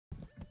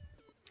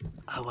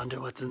I wonder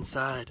what's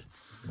inside.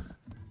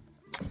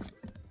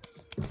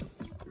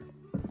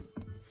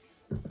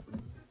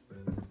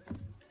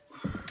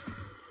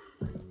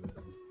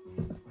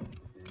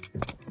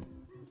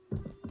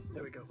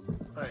 There we go.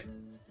 All right.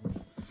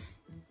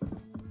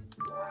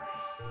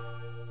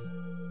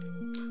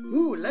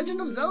 Ooh,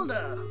 Legend of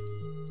Zelda.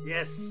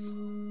 Yes.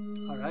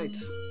 All right.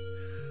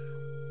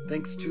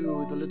 Thanks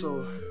to the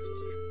little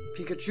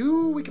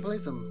Pikachu, we can play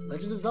some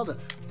Legend of Zelda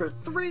for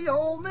 3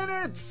 whole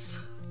minutes.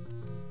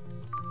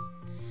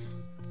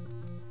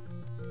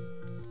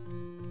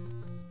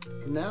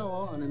 From now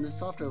on in this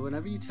software,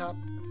 whenever you tap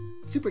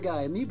Super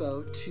Guy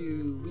Amiibo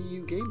to Wii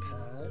U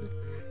gamepad,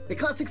 a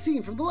classic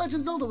scene from The Legend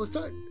of Zelda will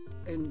start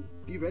and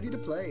be ready to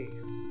play.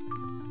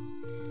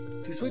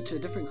 To switch to a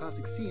different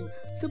classic scene,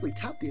 simply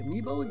tap the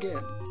Amiibo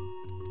again.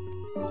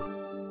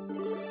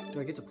 Do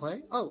I get to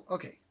play? Oh,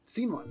 okay.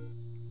 Scene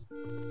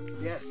 1.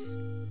 Yes.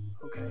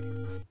 Okay.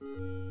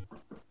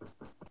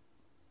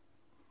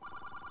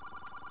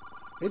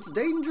 It's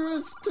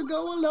dangerous to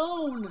go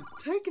alone.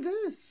 Take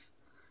this.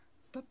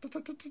 Da, da, da,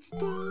 da, da,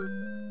 da.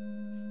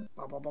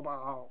 Bow, bow, bow,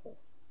 bow.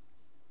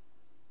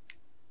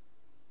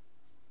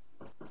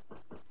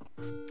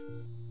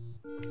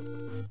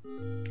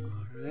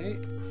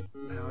 Alright.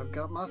 Now I've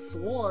got my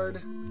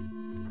sword.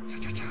 Cha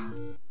cha cha.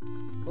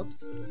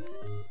 Whoops.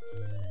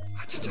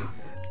 Ha cha cha.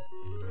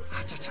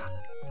 Ha cha cha.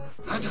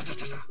 Ha cha cha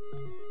cha.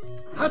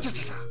 Ha cha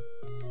cha cha.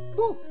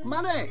 Woo!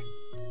 Money!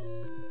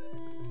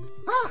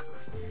 Ah!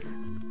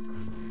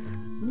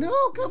 No,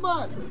 come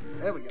on!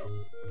 There we go.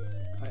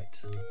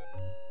 Alright.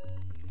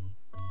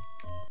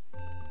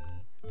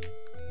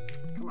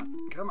 Come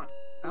on, come on.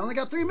 I only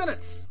got 3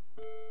 minutes.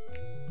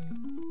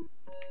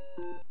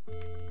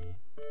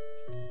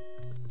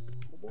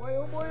 Oh boy,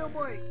 oh boy, oh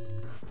boy.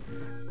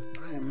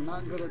 I am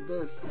not good at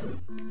this.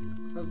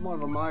 I was more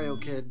of a Mario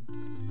kid.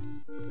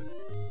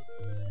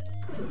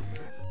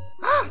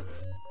 Ah!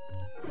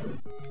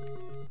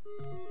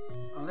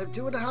 I only have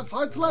 2.5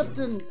 hearts left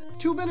and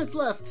 2 minutes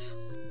left.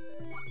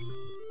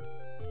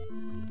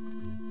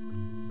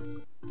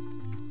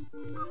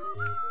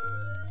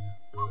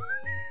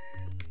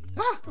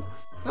 Ah!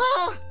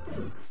 Ah!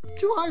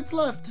 2 hearts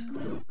left.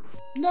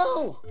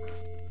 No!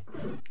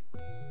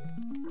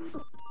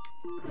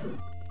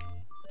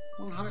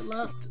 1 heart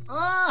left.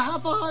 Ah!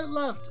 Half a heart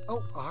left.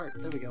 Oh, a heart.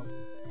 There we go.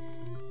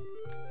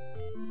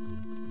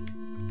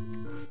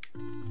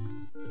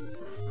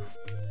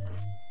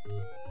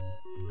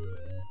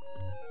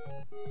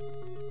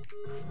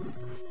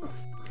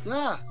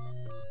 Ah!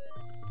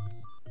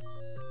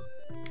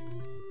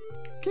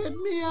 Get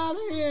me out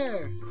of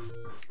here!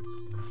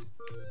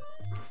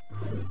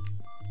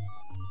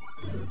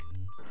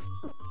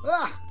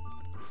 Ah!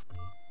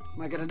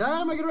 Am I gonna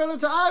die? Am I gonna run out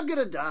of time? I'm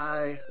gonna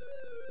die!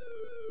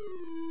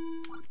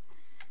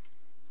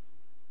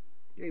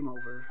 Game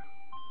over.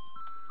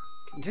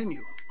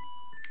 Continue.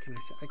 Can I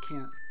say? I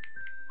can't.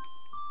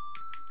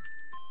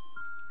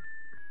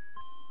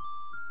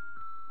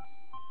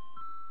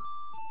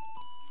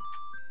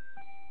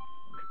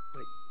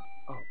 Wait.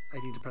 Oh, I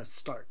need to press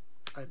start.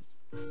 I'm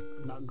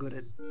not good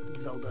at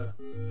Zelda.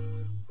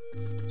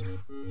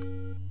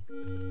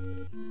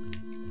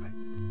 Alright,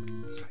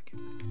 let's try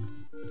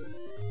again.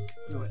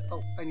 No, wait.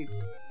 Oh, I need.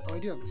 Oh, I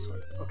do have the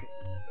sword. Okay.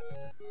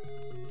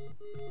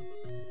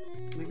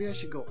 Maybe I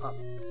should go up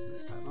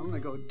this time. I'm gonna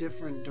go a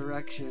different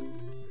direction.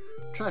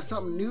 Try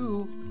something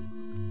new.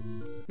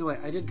 No, wait,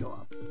 I did go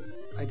up.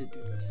 I did do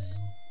this.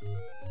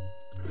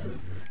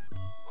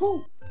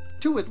 Whoo!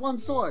 2 with 1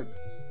 sword.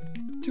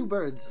 2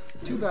 birds.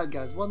 2 bad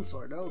guys, 1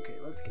 sword. Okay,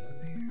 let's get out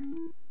of here.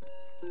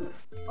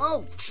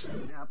 Oh,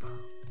 snap.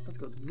 Let's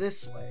go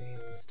this way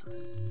this time.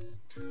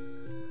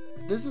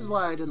 So this is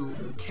why I didn't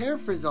care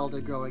for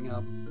Zelda growing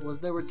up, was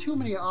there were too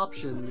many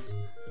options.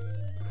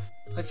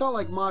 I felt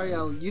like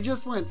Mario, you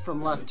just went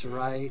from left to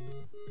right.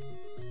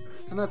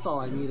 And that's all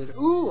I needed.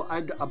 Ooh,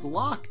 I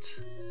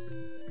blocked.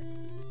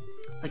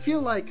 I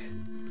feel like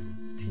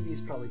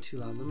TV's probably too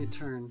loud. Let me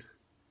turn.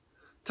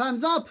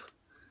 Time's up.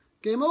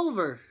 Game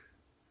over.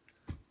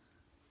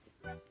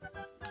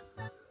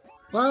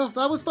 Well,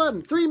 that was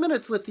fun. 3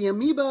 minutes with the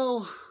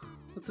Amiibo.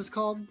 What's this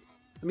called?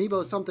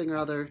 Amiibo something or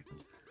other.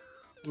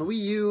 On the Wii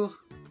U,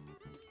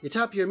 you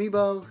tap your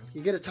Amiibo,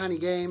 you get a tiny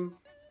game,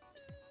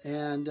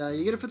 and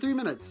you get it for 3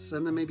 minutes,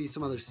 and then maybe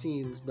some other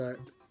scenes, but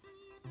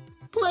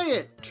play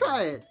it,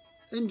 try it,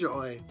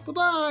 enjoy.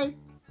 Bye-bye.